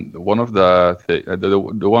 Yeah, and one of the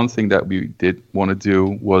one thing that we did want to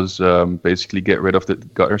do was basically get rid of the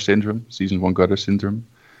gutter syndrome, season 1 gutter syndrome.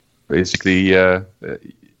 Basically,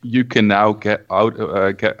 you can now get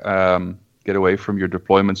away from your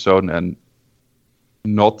deployment zone and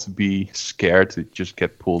not be scared to just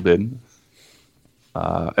get pulled in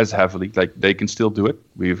as heavily. They can still do it.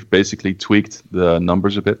 We've basically tweaked the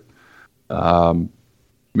numbers a bit.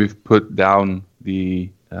 We've put down the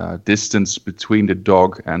distance between the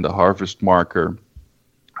dog and the harvest marker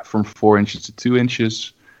from 4 inches to 2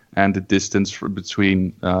 inches, and the distance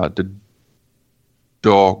between the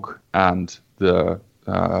dog and the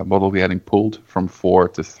model getting pulled from 4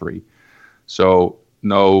 to 3. So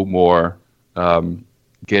no more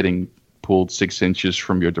getting pulled 6 inches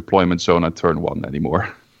from your deployment zone at turn 1 anymore.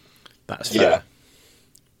 That's fair. Yeah.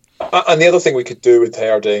 And the other thing we could do with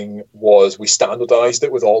herding was we standardized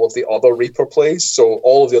it with all of the other Reaper plays. So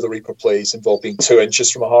all of the other Reaper plays involve being 2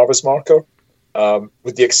 inches from a harvest marker,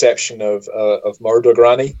 with the exception of Murder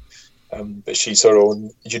Granny. But she's her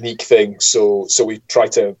own unique thing. So we try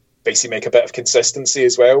to basically make a bit of consistency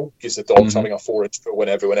as well, because the dog's having a 4-inch pull when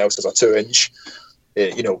everyone else has a 2-inch.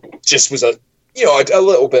 Just was a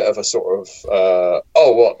little bit of a sort of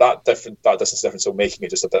that distance difference, so making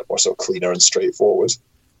it just a bit more sort of cleaner and straightforward.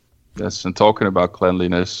 Yes, and talking about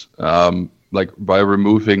cleanliness, by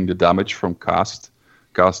removing the damage from Cast's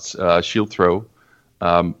shield throw,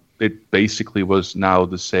 it basically was now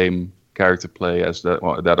the same character play as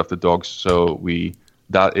that of the dogs. So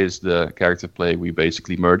that is the character play we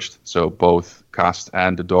basically merged. So both Cast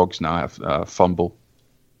and the dogs now have fumble.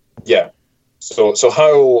 Yeah. So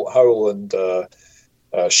Howl and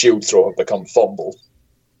shield throw have become fumble,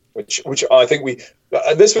 which I think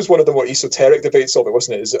and this was one of the more esoteric debates of it,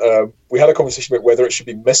 wasn't it? Is we had a conversation about whether it should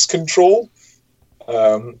be miscontrol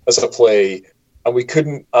as a play, and we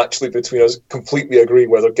couldn't actually between us completely agree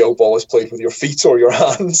whether Guild Ball is played with your feet or your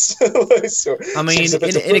hands. So, I mean,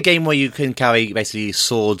 in a game where you can carry basically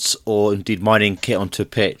swords or indeed mining kit onto a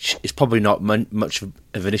pitch, it's probably not much of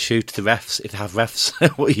an issue to the refs if they have refs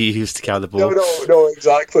what you use to carry the ball. No,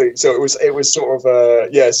 exactly. So it was sort of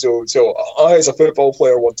So I, as a football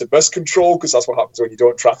player, wanted miscontrol because that's what happens when you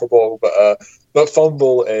don't trap a ball. But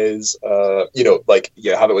fumble is have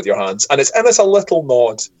it with your hands, and it's a little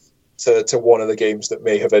nod to one of the games that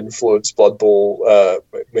may have influenced Blood Bowl,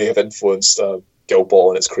 may have influenced Guild Ball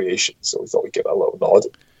in its creation. So we thought we'd give it a little nod.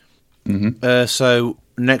 Mm-hmm. So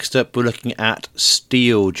next up, we're looking at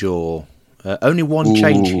Steeljaw. Only one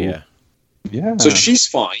change here. Yeah. So she's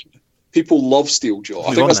fine. People love Steeljaw.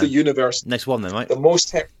 I think that's the universe. Next one then, right? The most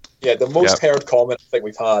heard comment I think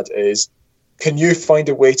we've had is, can you find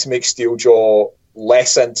a way to make Steeljaw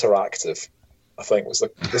less interactive? I think was the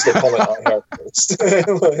comment I heard.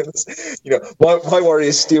 My worry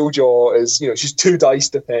is Steeljaw is, she's too dice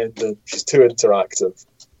dependent, she's too interactive.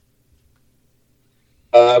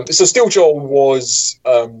 So Steeljaw was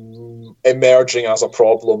emerging as a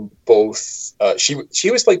problem. Both she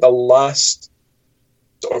was like the last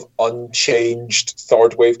sort of unchanged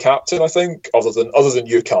third wave captain, I think, other than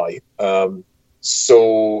Yukai.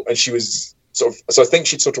 So she was so I think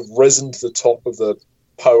she'd sort of risen to the top of the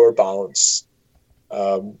power balance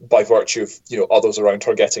by virtue of others around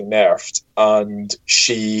her getting nerfed, and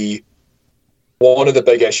one of the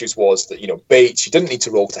big issues was that bait, she didn't need to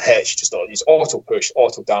roll to hit, she just used auto push,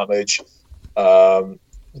 auto damage.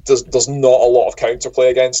 There's not a lot of counterplay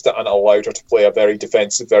against it, and it allowed her to play a very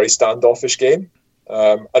defensive, very standoffish game.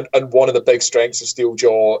 And one of the big strengths of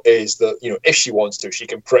Steeljaw is that if she wants to, she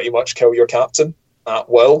can pretty much kill your captain at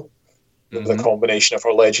will with a combination of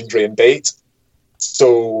her legendary and bait.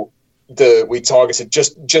 So we targeted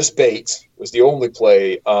just bait was the only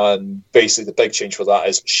play, and basically the big change for that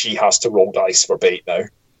is she has to roll dice for bait now.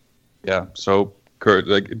 Yeah, so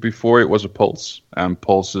Kurt, before it was a pulse, and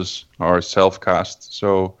pulses are self-cast,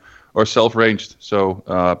 or self-ranged, so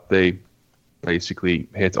they basically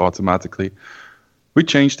hit automatically. We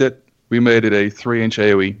changed it. We made it a 3-inch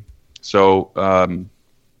AoE. So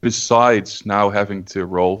besides now having to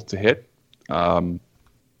roll to hit, now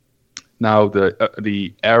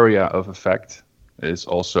the area of effect is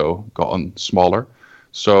also gotten smaller.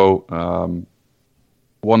 So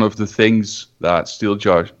one of the things that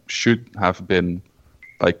Steeljaw should have been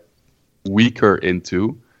weaker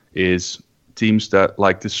into is teams that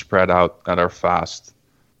like to spread out, that are fast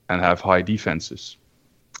and have high defenses.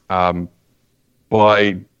 By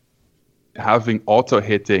having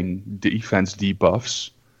auto-hitting defense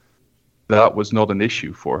debuffs, that was not an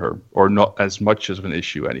issue for her, or not as much of an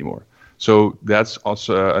issue anymore. So that's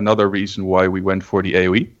also another reason why we went for the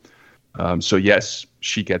AoE. So yes,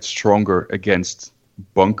 she gets stronger against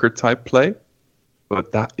bunker type play,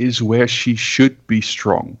 but that is where she should be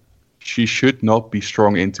strong. She should not be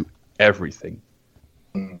strong into everything.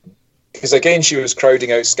 Because again, she was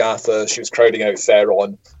crowding out Scatha, she was crowding out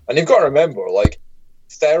Theron, and you've got to remember,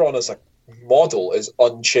 Theron as a model is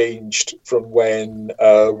unchanged from when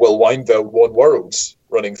Will Weinfeld won Worlds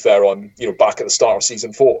running Theron, back at the start of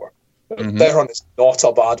Season 4. Mm-hmm. Theron is not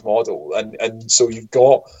a bad model, and so you've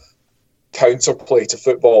got counterplay to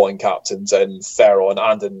footballing captains in Theron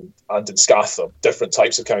and in Scatha, different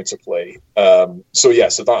types of counterplay. So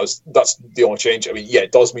that's the only change. I mean,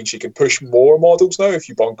 it does mean she can push more models now if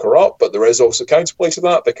you bunker up, but there is also counterplay to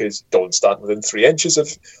that because don't stand within 3 inches of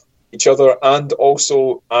each other, and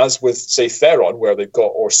also as with say Theron, where they've got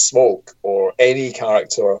or Smoke or any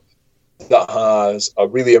character that has a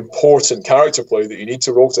really important character play that you need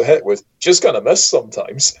to roll to hit with, just gonna miss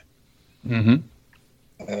sometimes. Mm-hmm.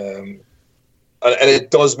 And it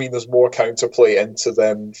does mean there's more counterplay into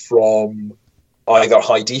them from either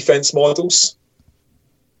high defense models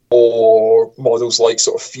or models like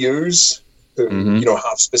sort of Fuse, who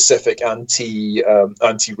have specific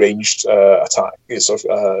anti-ranged attack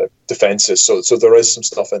defenses. So there is some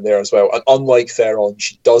stuff in there as well. And unlike Theron,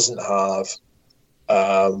 she doesn't have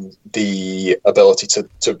the ability to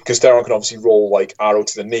because Theron can obviously roll arrow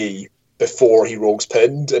to the knee before he rolls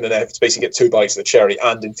pinned, and then to basically get 2 bites of the cherry,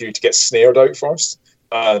 and in theory to get snared out first.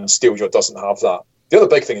 And Steeljaw doesn't have that. The other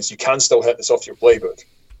big thing is you can still hit this off your playbook.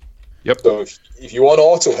 Yep. So if you want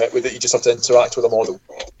auto hit with it, you just have to interact with a model.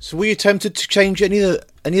 So were you tempted to change any of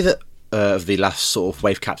the last sort of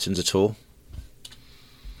wave captains at all?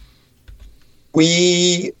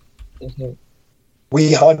 We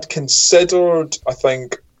We had considered, I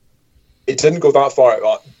think, it didn't go that far,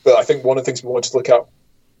 but I think one of the things we wanted to look at,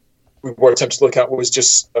 we were attempting to look at, was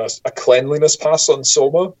just a cleanliness pass on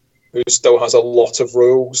Soma, who still has a lot of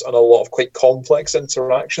rules and a lot of quite complex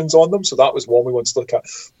interactions on them. So that was one we wanted to look at.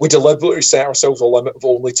 We deliberately set ourselves a limit of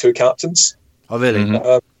only 2 captains. Oh, really?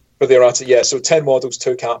 For the errata, yeah. So 10 models,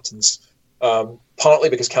 2 captains. Partly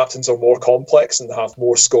because captains are more complex and have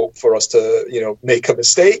more scope for us to, make a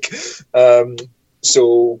mistake.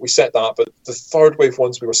 So we set that. But the third wave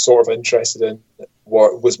ones we were sort of interested in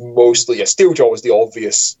was mostly, Steeljaw was the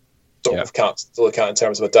obvious sort of captain to look at in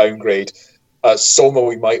terms of a downgrade. Soma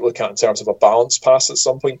we might look at in terms of a balance pass at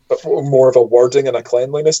some point, but more of a wording and a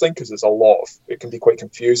cleanliness thing, because it can be quite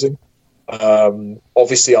confusing.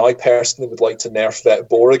 Obviously, I personally would like to nerf Vet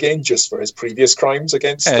Boar again, just for his previous crimes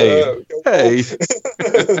against. Hey.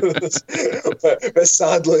 but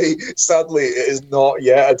sadly, it is not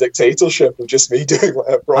yet a dictatorship of just me doing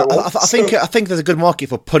whatever I want. I think there's a good market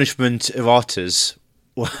for punishment erratas,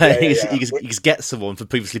 where you just get someone for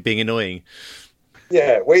previously being annoying.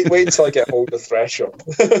 Yeah, wait until I get hold of Thresher.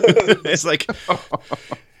 It's like,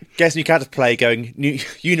 guess new character play going,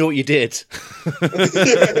 you know what you did.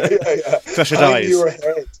 Thresher dies. Your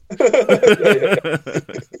head.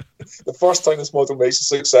 The first time this model makes a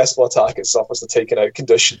successful attack, it suffers the taken out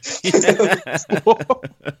condition.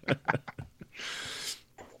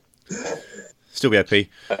 Still be OP.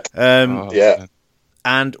 Yeah.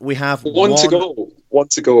 And we have one to go.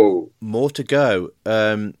 More to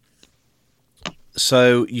go.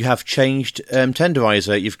 So you have changed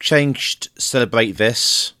Tenderizer. You've changed Celebrate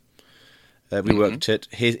This. We worked it.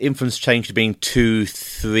 His influence changed to being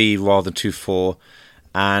 2-3 rather than 2-4,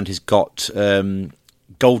 and he's got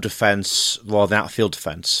goal defense rather than outfield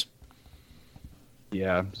defense.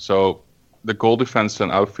 Yeah. So the goal defense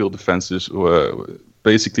and outfield defenses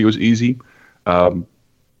basically was easy.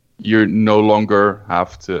 You no longer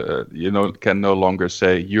have to. Can no longer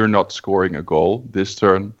say you're not scoring a goal this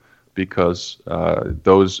turn, because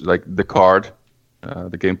those, like the card,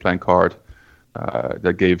 the game plan card,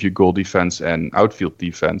 that gave you goal defense and outfield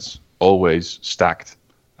defense, always stacked,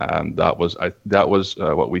 and that was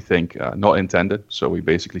what we think not intended. So we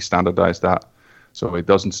basically standardized that, so it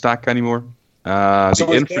doesn't stack anymore. So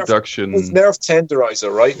the introduction. We've nerfed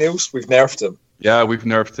Tenderizer, right, Niels? We've nerfed him. Yeah, we've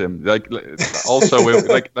nerfed him. Also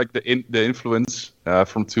like the influence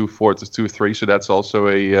from 2-4 to 2-3. So that's also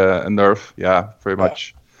a nerf. Yeah, very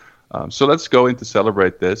much. So let's go into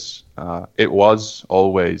Celebrate This. It was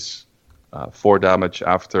always 4 damage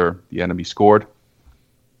after the enemy scored.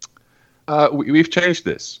 We've changed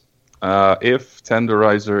this. If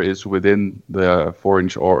Tenderizer is within the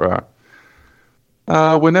 4-inch aura,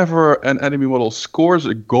 whenever an enemy model scores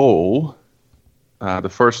a goal, the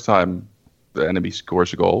first time the enemy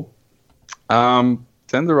scores a goal,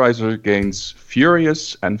 Tenderizer gains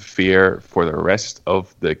Furious and Fear for the rest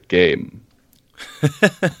of the game.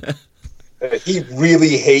 He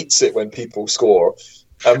really hates it when people score.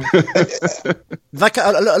 I love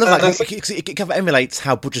that. It kind of emulates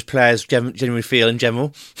how Butcher's players generally feel in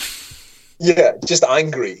general. Yeah, just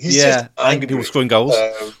angry. He's just angry people scoring goals.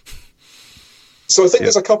 So I think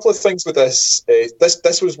there's a couple of things with this.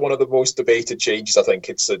 This was one of the most debated changes. I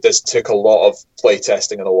think this took a lot of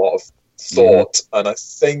playtesting and a lot of thought, and I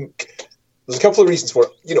think there's a couple of reasons for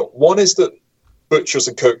it. One is that Butchers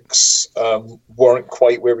and Cooks weren't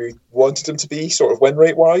quite where we wanted them to be, sort of win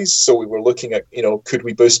rate wise. So we were looking at, could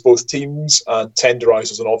we boost both teams? And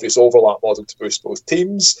Tenderizer's an obvious overlap model to boost both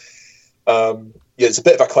teams. It's a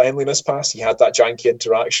bit of a cleanliness pass. He had that janky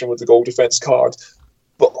interaction with the goal defense card,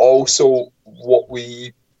 but also what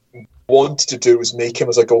we wanted to do was make him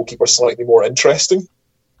as a goalkeeper slightly more interesting,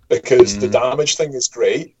 because the damage thing is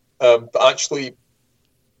great, but actually.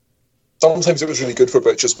 Sometimes it was really good for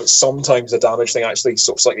Butchers, but sometimes the damage thing actually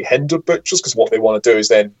sort of slightly hindered Butchers, because what they want to do is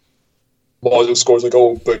then model scores a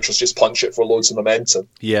goal, Butchers just punch it for loads of momentum.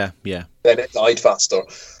 Yeah. Then it died faster.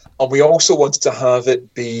 And we also wanted to have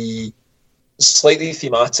it be slightly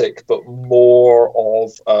thematic, but more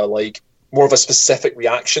of a specific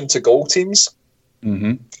reaction to goal teams,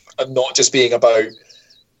 and not just being about.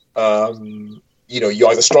 You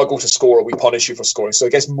either struggle to score or we punish you for scoring. So I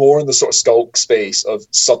guess more in the sort of skulk space of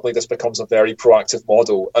suddenly this becomes a very proactive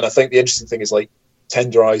model. And I think the interesting thing is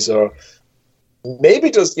Tenderizer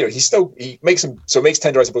maybe does, he makes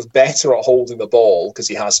Tenderizer both better at holding the ball because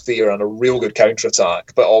he has fear and a real good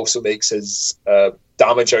counter-attack, but also makes his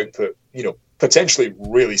damage output, potentially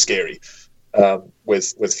really scary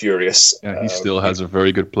with Furious. Yeah, he still has a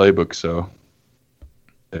very good playbook, so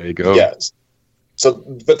there you go. Yes. So,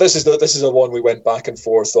 but this is the one we went back and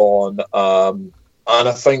forth on, And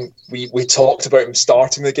I think we talked about him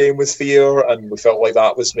starting the game with fear, and we felt like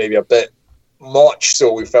that was maybe a bit much.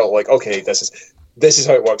 So we felt like, okay, this is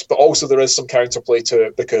how it works. But also there is some counterplay to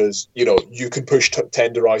it because, you can push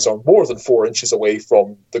Tenderizer more than 4 inches away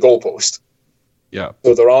from the goalpost. Yeah.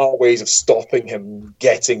 So there are ways of stopping him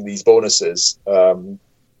getting these bonuses. And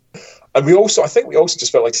I think we also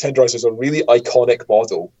just felt like Tenderizer is a really iconic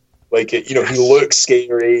model. Like, he looks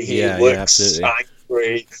scary. He looks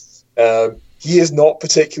angry. He is not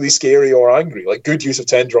particularly scary or angry. Like, good use of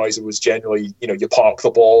Tenderizer was generally, you park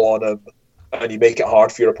the ball on him and you make it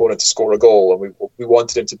hard for your opponent to score a goal. And we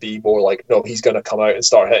wanted him to be more like, no, he's going to come out and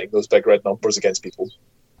start hitting those big red numbers against people.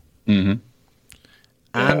 Mm-hmm.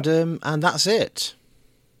 And that's it.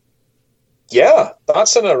 Yeah,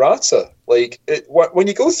 that's an errata. Like, when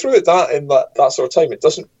you go through it in that sort of time, it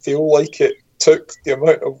doesn't feel like it took the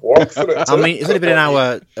amount of work for it. I mean, it's only been an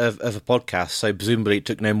hour of a podcast, so presumably it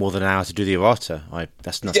took no more than an hour to do the errata. It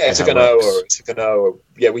took an hour. It took an hour.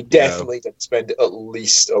 Yeah, we definitely did spend at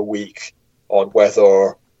least a week on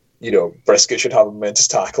whether Brisket should have a momentous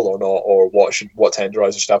tackle or not, or what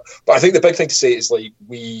Tenderizer should have. But I think the big thing to say is, like,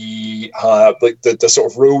 we have the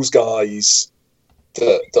sort of rules guys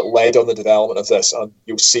that led on the development of this, and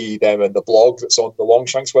you'll see them in the blog that's on the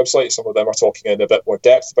Longshanks website. Some of them are talking in a bit more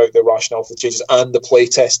depth about the rationale for the changes, and the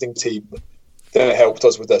playtesting team that helped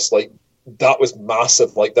us with this. Like, that was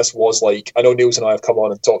massive. Like, this was like, I know Niels and I have come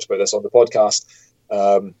on and talked about this on the podcast,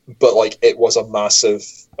 but like, it was a massive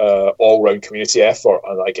all-round community effort,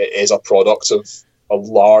 and like, it is a product of a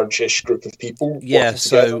large-ish group of people. Yeah,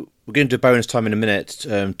 so we're going to do bonus time in a minute,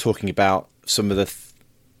 talking about some of the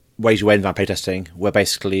ways you went about playtesting, where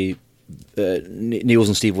basically Niels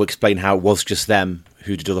and Steve will explain how it was just them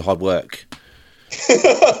who did all the hard work.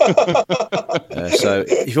 So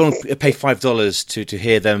if you want to pay $5 to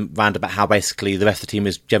hear them rant about how basically the rest of the team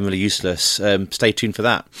is generally useless, stay tuned for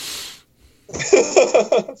that.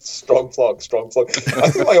 Strong plug. I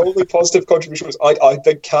think my only positive contribution was I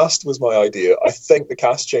think cast was my idea. I think the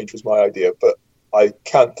cast change was my idea, but I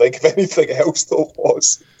can't think of anything else that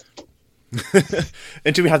was.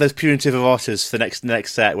 Until we have those punitive erratas for the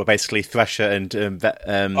next set, where basically Thresher and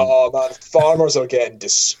oh man, farmers are getting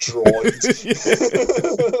destroyed.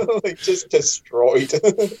 Like, just destroyed.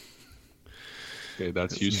 Okay,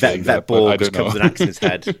 that's useful. That ball just comes with an axe in his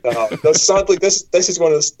head. Sadly, this is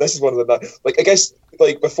one of the, like, I guess,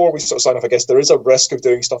 like, before we sort of sign off, I guess there is a risk of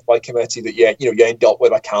doing stuff by committee that you end up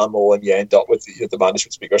with a camel, and you end up with the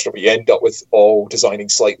management speaker stuff, but you end up with all designing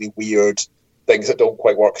slightly weird things that don't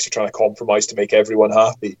quite work because you're trying to compromise to make everyone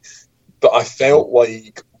happy. But I felt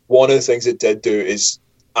like one of the things it did do is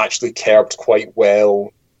actually curbed quite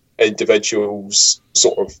well individuals'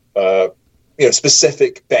 sort of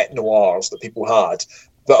specific bête noirs that people had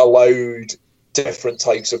that allowed different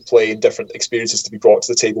types of play and different experiences to be brought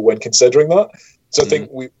to the table when considering that. So I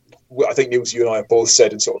think I think Niels, you and I have both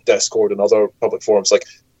said in sort of Discord and other public forums, like,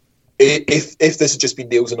 if this had just been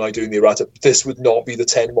Niels and I doing the errata, this would not be the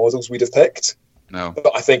 10 models we'd have picked. No.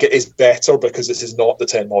 But I think it is better because this is not the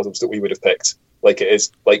 10 models that we would have picked. Like, it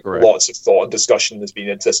is, like, correct. Lots of thought and discussion has been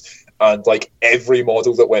into this. And, like, every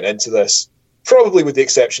model that went into this, probably with the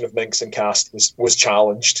exception of Minx and Cast, was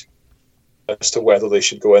challenged as to whether they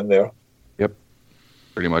should go in there. Yep,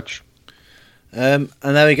 pretty much. And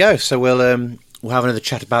there we go. So we'll have another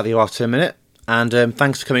chat about the errata in a minute. And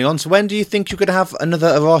thanks for coming on. So when do you think you're going to have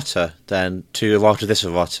another errata then, to errata this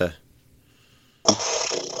errata?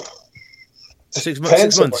 6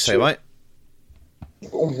 months, to say, right?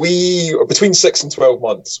 We are between 6 and 12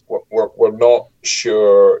 months. We're not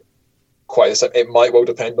sure quite the same. It might well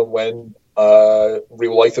depend on when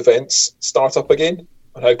real life events start up again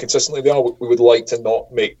and how consistently they are. We would like to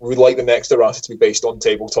we would like the next errata to be based on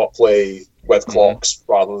tabletop play with clocks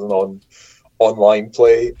rather than on online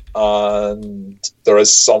play. And there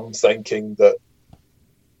is some thinking that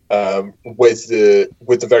with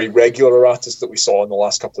the very regular erratas that we saw in the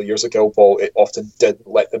last couple of years of Guild Ball, it often didn't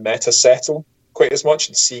let the meta settle quite as much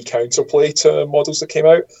and see counterplay to models that came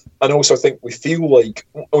out. And also I think we feel like,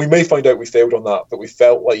 we may find out we failed on that, but we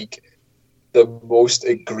felt like the most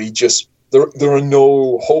egregious,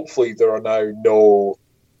 hopefully there are now no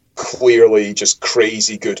clearly just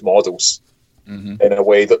crazy good models in a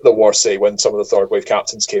way that there were, say, when some of the third wave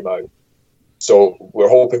captains came out. So we're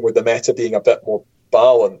hoping with the meta being a bit more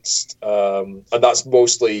balanced, and that's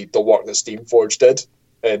mostly the work that Steamforge did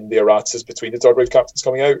in the erratas between the third wave captains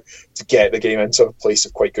coming out, to get the game into a place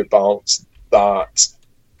of quite good balance, that,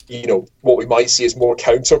 you know, what we might see is more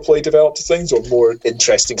counterplay developed to things, or more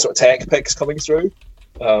interesting sort of tech picks coming through,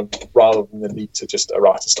 rather than the need to just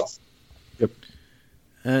errata stuff. Yep.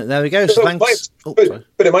 There we go. So thanks.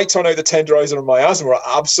 But it might turn out the tenderizer and miasma are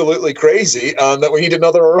absolutely crazy, and that we need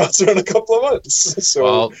another errata in a couple of months. So,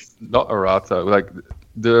 well, not errata. Like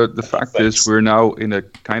the fact is, we're now in a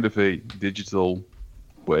kind of a digital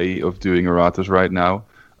way of doing erratas right now.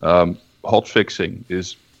 Hot fixing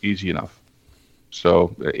is easy enough.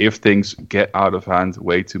 So if things get out of hand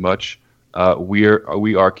way too much, we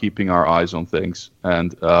are keeping our eyes on things,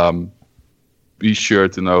 and be sure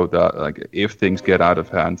to know that like if things get out of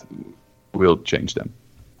hand, we'll change them.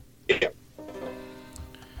 yeah.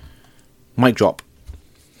 Mic drop.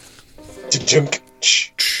 Junk.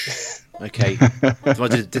 Okay. I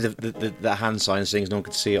did the hand sign things. No one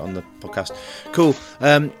could see it on the podcast. Cool.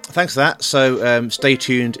 Thanks for that. So stay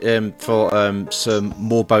tuned for some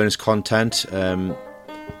more bonus content.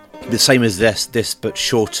 The same as this, but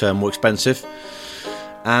shorter, more expensive.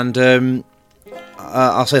 And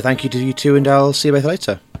I'll say thank you to you two, and I'll see you both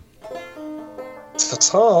later.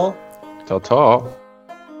 Ta-ta. Ta-ta.